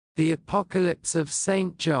The Apocalypse of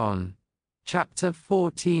St. John, chapter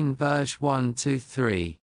 14 verse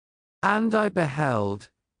 1-3. And I beheld,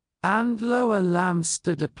 and lo, a Lamb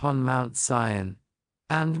stood upon Mount Zion,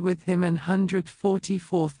 and with him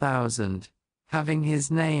 144,000, having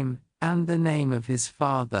his name, and the name of his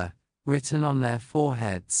Father, written on their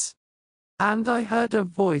foreheads. And I heard a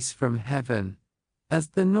voice from heaven, as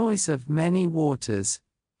the noise of many waters,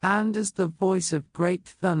 and as the voice of great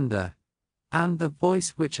thunder. And the voice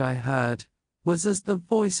which I heard was as the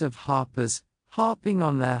voice of harpers, harping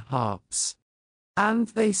on their harps. And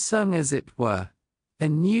they sung as it were a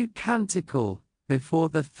new canticle before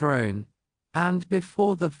the throne, and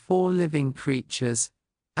before the 4 living creatures,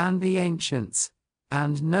 and the ancients,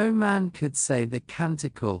 and no man could say the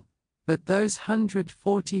canticle, but those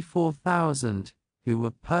 144,000, who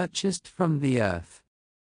were purchased from the earth.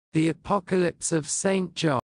 The Apocalypse of St. John.